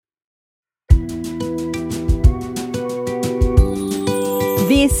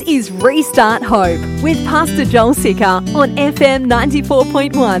This is Restart Hope with Pastor Joel Sicker on FM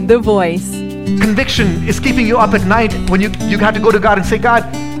 94.1 The Voice. Conviction is keeping you up at night when you have to go to God and say, God,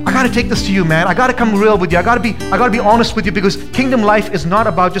 I got to take this to you, man. I got to come real with you. I got to be honest with you, because kingdom life is not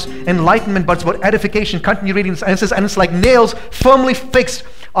about just enlightenment, but it's about edification. Continue reading this, and it says, and it's like nails firmly fixed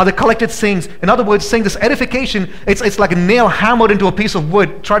are the collected sayings. In other words, saying this edification, it's like a nail hammered into a piece of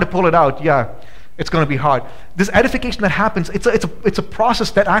wood. Try to pull it out. Yeah, it's going to be hard. This edification that happens, it's a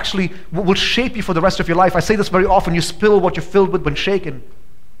process that actually will shape you for the rest of your life. I say this very often. You spill what you're filled with when shaken.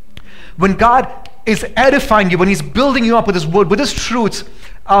 When God is edifying you, when He's building you up with His word, with His truths,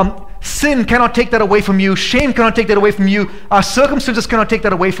 sin cannot take that away from you. Shame cannot take that away from you. Circumstances cannot take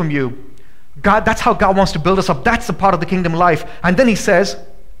that away from you. God, that's how God wants to build us up. That's the part of the kingdom life. And then He says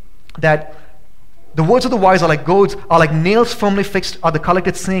that the words of the wise are like goads, are like nails firmly fixed, are the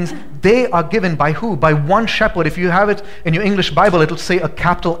collected sayings. They are given by who? By one shepherd. If you have it in your English Bible, it'll say a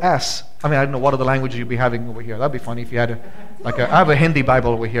capital S. I mean, I don't know what other language you'd be having over here. That'd be funny if you had I have a Hindi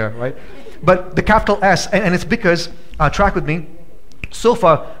Bible over here, right? But the capital S, and it's because, track with me, so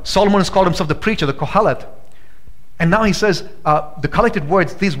far, Solomon has called himself the preacher, the Kohelet. And now he says, the collected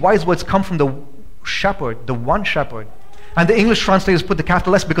words, these wise words come from the shepherd, the one shepherd. And the English translators put the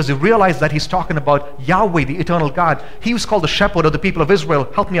capital S because they realize that he's talking about Yahweh, the eternal God. He was called the shepherd of the people of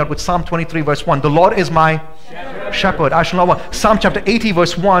Israel. Help me out with Psalm 23 verse 1. The Lord is my shepherd. I shall not want. Psalm chapter 80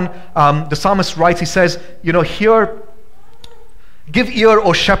 verse 1, the psalmist writes, he says, here, give ear,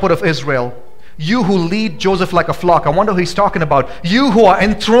 O shepherd of Israel, you who lead Joseph like a flock. I wonder who he's talking about. You who are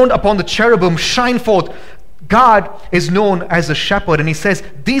enthroned upon the cherubim, shine forth. God is known as a shepherd. And he says,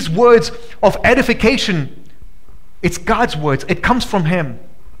 these words of edification, it's God's words. It comes from Him.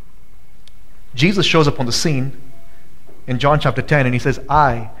 Jesus shows up on the scene in John chapter 10, and He says,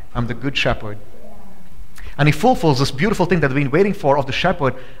 I am the good shepherd. And He fulfills this beautiful thing that they've been waiting for of the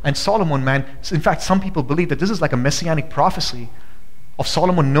shepherd. And Solomon, man, in fact, some people believe that this is like a messianic prophecy of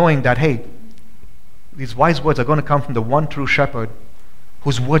Solomon knowing that, hey, these wise words are going to come from the one true shepherd,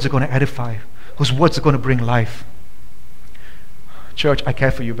 whose words are going to edify, whose words are going to bring life. Church, I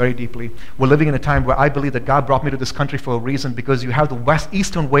care for you very deeply. We're living in a time where I believe that God brought me to this country for a reason, because you have the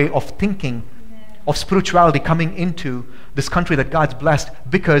Eastern way of thinking, of spirituality coming into this country that God's blessed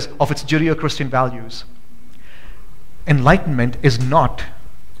because of its Judeo-Christian values. Enlightenment is not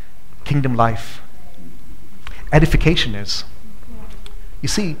kingdom life. Edification is. You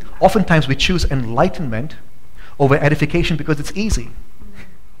see, oftentimes we choose enlightenment over edification because it's easy.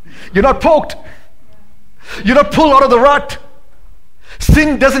 You're not poked. You're not pulled out of the rut.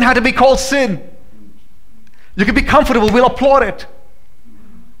 Sin doesn't have to be called sin. You can be comfortable. We'll applaud it.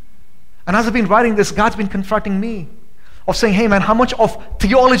 And as I've been writing this, God's been confronting me of saying, hey man, how much of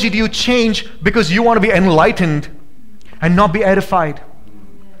theology do you change because you want to be enlightened and not be edified?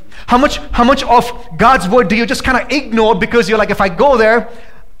 How much of God's word do you just kind of ignore because you're like, if I go there,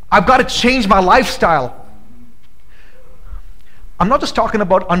 I've got to change my lifestyle? I'm not just talking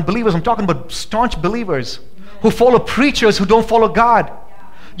about unbelievers. I'm talking about staunch believers who follow preachers who don't follow God.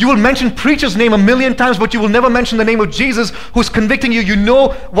 You will mention preacher's name 1,000,000 times, but you will never mention the name of Jesus who's convicting you. You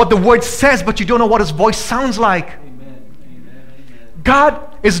know what the word says, but you don't know what His voice sounds like. Amen. God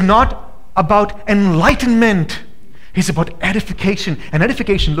is not about enlightenment. He's about edification. And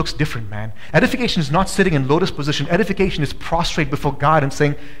edification looks different, man. Edification is not sitting in lotus position. Edification is prostrate before God and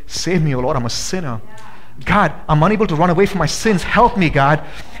saying, save me, O Lord, I'm a sinner. God, I'm unable to run away from my sins. Help me, God.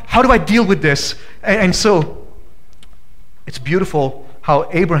 How do I deal with this? And so, it's beautiful how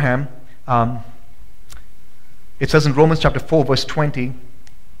Abraham, it says in Romans chapter 4, verse 20,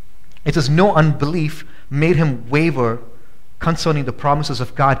 it says, no unbelief made him waver concerning the promises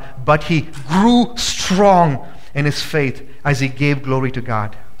of God, but he grew strong in his faith as he gave glory to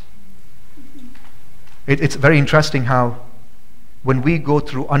God. It's very interesting how when we go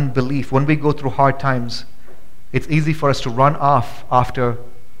through unbelief, when we go through hard times, it's easy for us to run off after,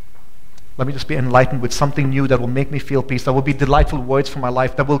 let me just be enlightened with something new that will make me feel peace, that will be delightful words for my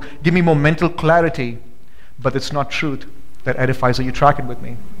life, that will give me more mental clarity, but it's not truth that edifies. Are you tracking with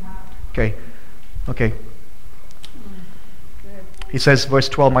me? Okay. He says, verse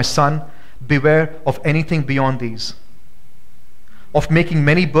 12, my son, beware of anything beyond these. Of making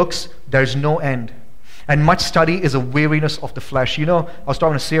many books, there's no end. And much study is a weariness of the flesh. I was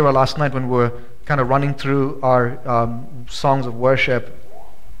talking to Sarah last night when we were kind of running through our songs of worship.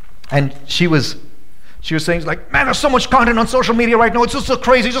 And she was She was saying, like, man, there's so much content on social media right now. It's just so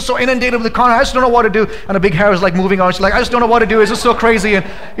crazy. It's just so inundated with the content. I just don't know what to do. And the big hair is like moving on. She's like, I just don't know what to do. It's just so crazy. And,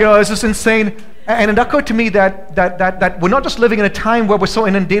 it's just insane. And it occurred to me that we're not just living in a time where we're so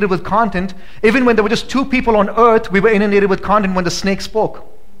inundated with content. Even when there were just 2 people on earth, we were inundated with content when the snake spoke.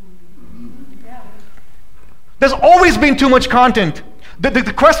 There's always been too much content.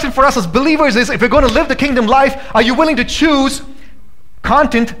 The question for us as believers is, if we're going to live the kingdom life, are you willing to choose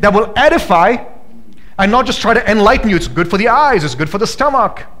content that will edify and not just try to enlighten you? It's good for the eyes, it's good for the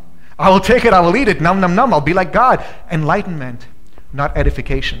stomach. I will take it, I will eat it, num, num, num, I'll be like God. Enlightenment, not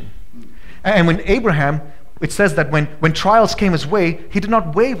edification. And when Abraham, it says that when trials came his way, he did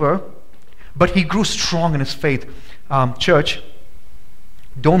not waver, but he grew strong in his faith. Church,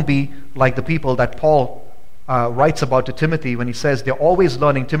 don't be like the people that Paul writes about to Timothy when he says they're always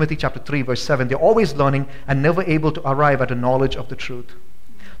learning. Timothy chapter 3 verse 7, they're always learning and never able to arrive at a knowledge of the truth.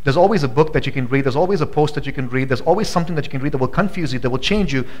 There's always a book that you can read. There's always a post that you can read. There's always something that you can read that will confuse you, that will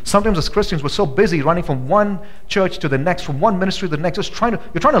change you. Sometimes as Christians, we're so busy running from one church to the next, from one ministry to the next, just you're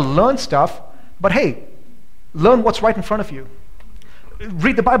trying to learn stuff, but hey, learn what's right in front of you.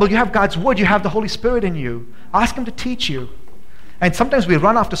 Read the Bible. You have God's Word. You have the Holy Spirit in you. Ask Him to teach you. And sometimes we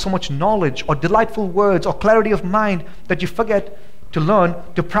run after so much knowledge or delightful words or clarity of mind that you forget to learn,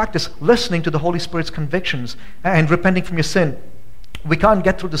 to practice listening to the Holy Spirit's convictions and repenting from your sin. We can't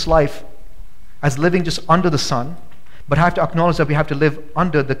get through this life as living just under the sun, but have to acknowledge that we have to live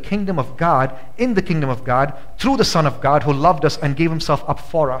under the kingdom of God, in the kingdom of God, through the Son of God who loved us and gave Himself up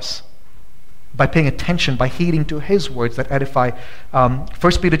for us, by paying attention, by heeding to His words that edify. 1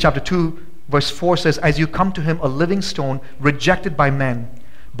 Peter chapter 2 verse 4 says, as you come to Him a living stone, rejected by men,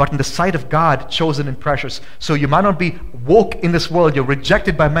 but in the sight of God, chosen and precious. So you might not be woke in this world, you're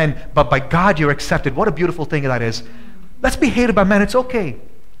rejected by men, but by God you're accepted. What a beautiful thing that is. Let's be hated by men, it's okay.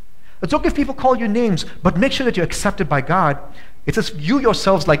 It's okay if people call you names, but make sure that you're accepted by God. It says you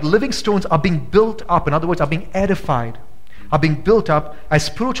yourselves, like living stones, are being built up. In other words, are being edified, are being built up as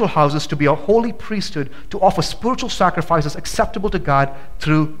spiritual houses to be a holy priesthood, to offer spiritual sacrifices acceptable to God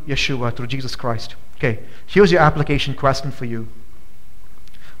through Yeshua, through Jesus Christ. Okay, here's your application question for you.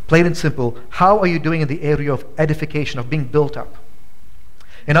 Plain and simple, how are you doing in the area of edification, of being built up?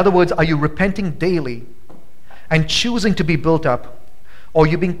 In other words, are you repenting daily and choosing to be built up, or are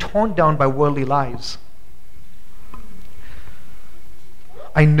you being torn down by worldly lies?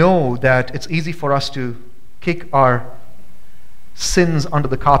 I know that it's easy for us to kick our sins under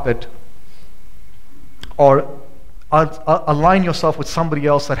the carpet or align yourself with somebody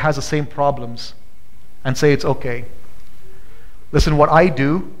else that has the same problems and say it's okay. Listen, what I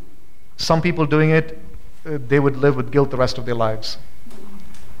do, some people doing it, they would live with guilt the rest of their lives.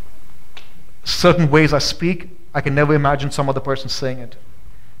 Certain ways I speak, I can never imagine some other person saying it.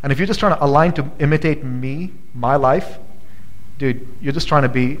 And if you're just trying to align to imitate me, my life, dude, you're just trying to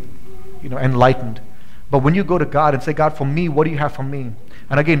be, enlightened. But when you go to God and say, God, for me, what do you have for me?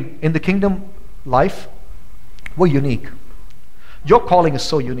 And again, in the kingdom life, we're unique. Your calling is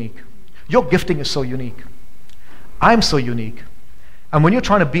so unique. Your gifting is so unique. I'm so unique. And when you're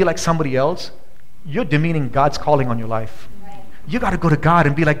trying to be like somebody else, you're demeaning God's calling on your life. Right. You got to go to God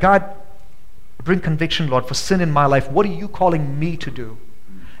and be like, God, bring conviction, Lord, for sin in my life. What are you calling me to do?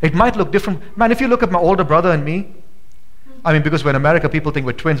 It might look different. Man, if you look at my older brother and me, because when America, people think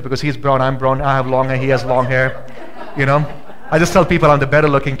we're twins because he's brown, I'm brown, I have long hair, he has long hair. I just tell people I'm the better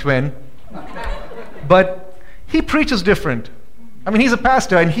looking twin. But he preaches different. He's a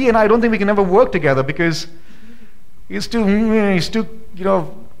pastor, and he and I don't think we can ever work together because he's too,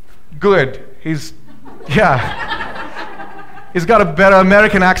 good. He's got a better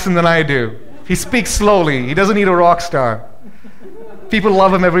American accent than I do. He speaks slowly. He doesn't need a rock star. People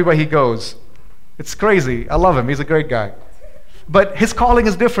love him everywhere he goes. It's crazy. I love him. He's a great guy. But his calling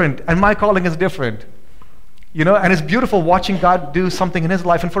is different, and my calling is different. And it's beautiful watching God do something in his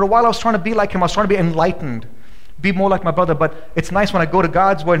life. And for a while I was trying to be like him. I was trying to be enlightened, be more like my brother. But it's nice when I go to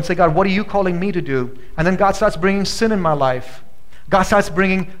God's word and say, God, what are you calling me to do? And then God starts bringing sin in my life. God starts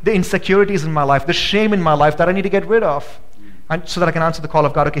bringing the insecurities in my life, the shame in my life that I need to get rid of, and so that I can answer the call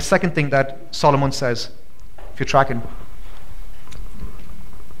of God. Okay, second thing that Solomon says, if you're tracking.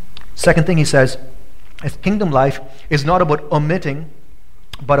 Second thing he says, is kingdom life is not about omitting,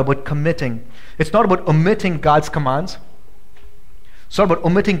 but about committing. It's not about omitting God's commands. It's not about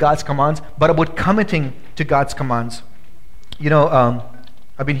omitting God's commands, but about committing to God's commands.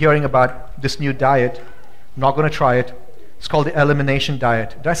 I've been hearing about this new diet. I'm not going to try it. It's called the elimination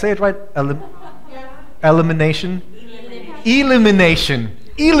diet. Did I say it right? Elimination? Elimination.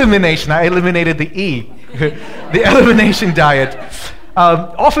 I eliminated the E. The elimination diet.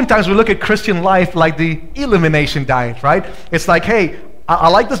 Oftentimes we look at Christian life like the elimination diet, right? It's like, hey, I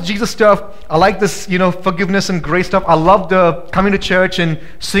like this Jesus stuff. I like this, forgiveness and grace stuff. I love the coming to church and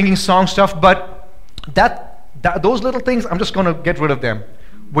singing song stuff. But those little things, I'm just going to get rid of them.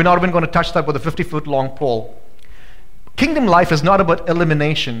 We're not even going to touch that with a 50-foot long pole. Kingdom life is not about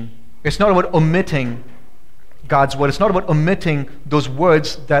elimination. It's not about omitting God's word. It's not about omitting those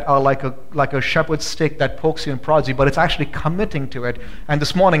words that are like a shepherd's stick that pokes you and prods you, but it's actually committing to it. And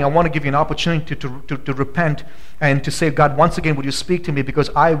this morning, I want to give you an opportunity to repent and to say, God, once again, would you speak to me, because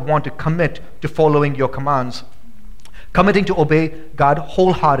I want to commit to following your commands. Committing to obey God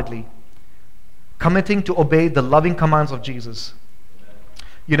wholeheartedly. Committing to obey the loving commands of Jesus.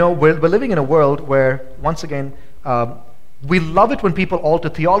 We're living in a world where, once again, we love it when people alter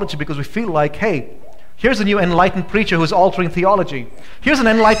theology, because we feel like, hey, here's a new enlightened preacher who's altering theology. Here's an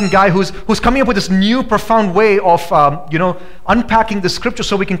enlightened guy who's coming up with this new profound way of unpacking the scripture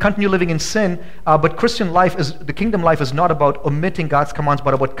so we can continue living in sin. But the kingdom life is not about omitting God's commands,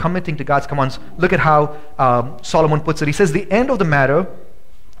 but about committing to God's commands. Look at how Solomon puts it. He says, the end of the matter,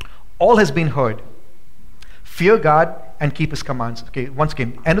 all has been heard. Fear God and keep his commands. Okay, once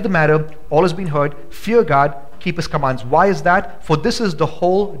again, end of the matter, all has been heard. Fear God, keep his commands. Why is that? For this is the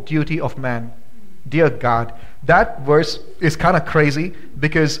whole duty of man. Dear God, that verse is kind of crazy,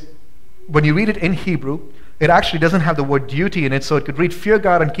 because when you read it in Hebrew, it actually doesn't have the word duty in it, so it could read, fear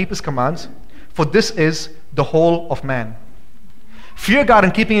God and keep his commands, for this is the whole of man. Fear God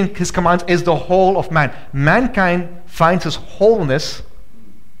and keeping his commands is the whole of man. Mankind finds his wholeness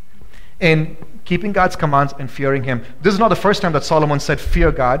in keeping God's commands and fearing him. This is not the first time that Solomon said,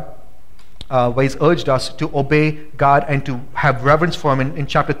 fear God, where he's urged us to obey God and to have reverence for him. In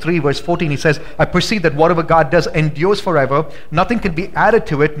chapter 3, verse 14, he says, I perceive that whatever God does endures forever. Nothing can be added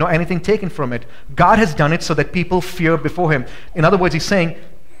to it, nor anything taken from it. God has done it so that people fear before him. In other words, he's saying,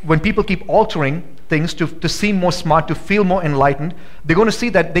 when people keep altering things to seem more smart, to feel more enlightened, they're going to see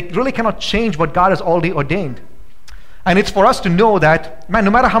that they really cannot change what God has already ordained. And it's for us to know that, man, no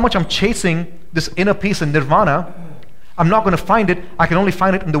matter how much I'm chasing this inner peace and nirvana, I'm not going to find it. I can only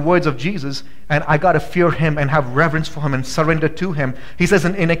find it in the words of Jesus, and I got to fear him and have reverence for him and surrender to him. He says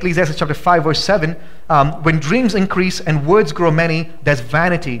in Ecclesiastes chapter 5, verse 7, when dreams increase and words grow many, there's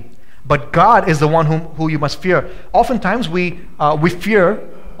vanity. But God is the one who you must fear. Oftentimes we fear,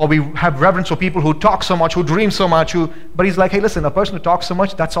 or we have reverence for people who talk so much, who dream so much, but he's like, hey, listen, a person who talks so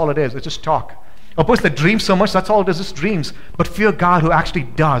much, that's all it is. It's just talk. A person that dreams so much, that's all it is, just dreams. But fear God who actually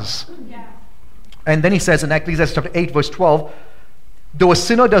does. Yeah. And then he says in Ecclesiastes chapter 8, verse 12, though a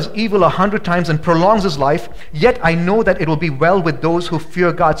sinner does evil 100 times and prolongs his life, yet I know that it will be well with those who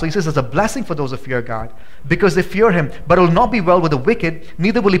fear God. So he says there's a blessing for those who fear God, because they fear him. But it will not be well with the wicked,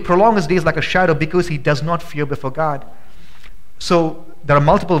 neither will he prolong his days like a shadow, because he does not fear before God. So there are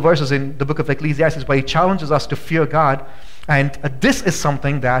multiple verses in the book of Ecclesiastes where he challenges us to fear God. And this is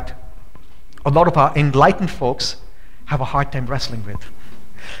something that a lot of our enlightened folks have a hard time wrestling with.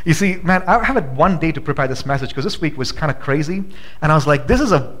 You see, man, I had one day to prepare this message because this week was kind of crazy. And I was like, this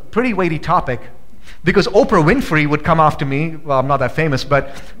is a pretty weighty topic. Because Oprah Winfrey would come after me. Well, I'm not that famous,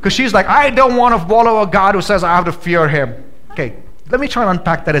 but because she's like, I don't want to follow a God who says I have to fear him. Okay, let me try and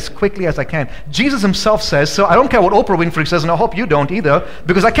unpack that as quickly as I can. Jesus himself says, so I don't care what Oprah Winfrey says, and I hope you don't either,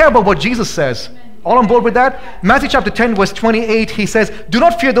 because I care about what Jesus says. All on board with that? Matthew chapter 10, verse 28, he says, do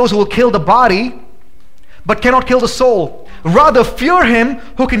not fear those who will kill the body, but cannot kill the soul. Rather, fear him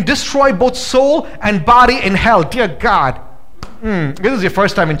who can destroy both soul and body in hell. Dear God. This is your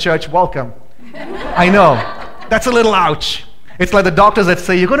first time in church. Welcome. I know. That's a little ouch. It's like the doctors that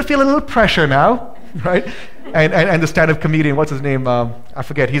say, you're going to feel a little pressure now, right? And the stand-up comedian, what's his name? I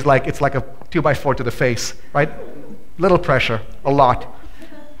forget. He's like, it's like a 2x4 to the face, right? Little pressure, a lot.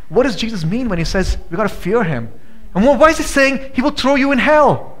 What does Jesus mean when he says we got to fear him? And why is he saying he will throw you in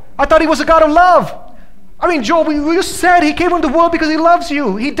hell? I thought he was a God of love. I mean, Joe, we just said he came into the world because he loves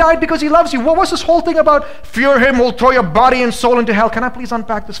you. He died because he loves you. What was this whole thing about fear him, will throw your body and soul into hell? Can I please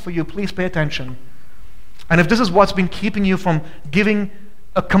unpack this for you? Please pay attention. And if this is what's been keeping you from giving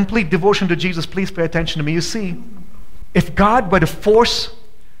a complete devotion to Jesus, please pay attention to me. You see, if God were to force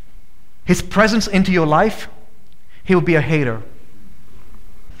his presence into your life, he would be a hater.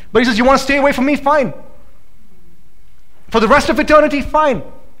 But he says, you want to stay away from me? Fine. For the rest of eternity? Fine.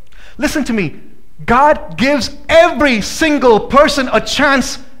 Listen to me. God gives every single person a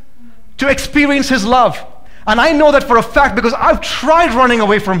chance to experience his love. And I know that for a fact because I've tried running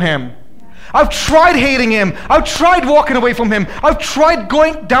away from him. I've tried hating him. I've tried walking away from him. I've tried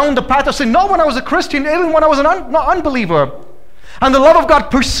going down the path of sin. Not when I was a Christian, even when I was an unbeliever. And the love of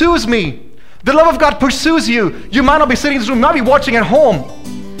God pursues me. The love of God pursues you. You might not be sitting in this room, you might be watching at home.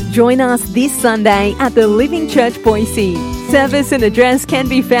 Join us this Sunday at the Living Church Boise. Service and address can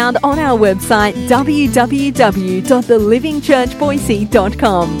be found on our website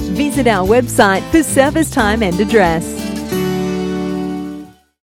www.thelivingchurchboise.com. Visit our website for service time and address.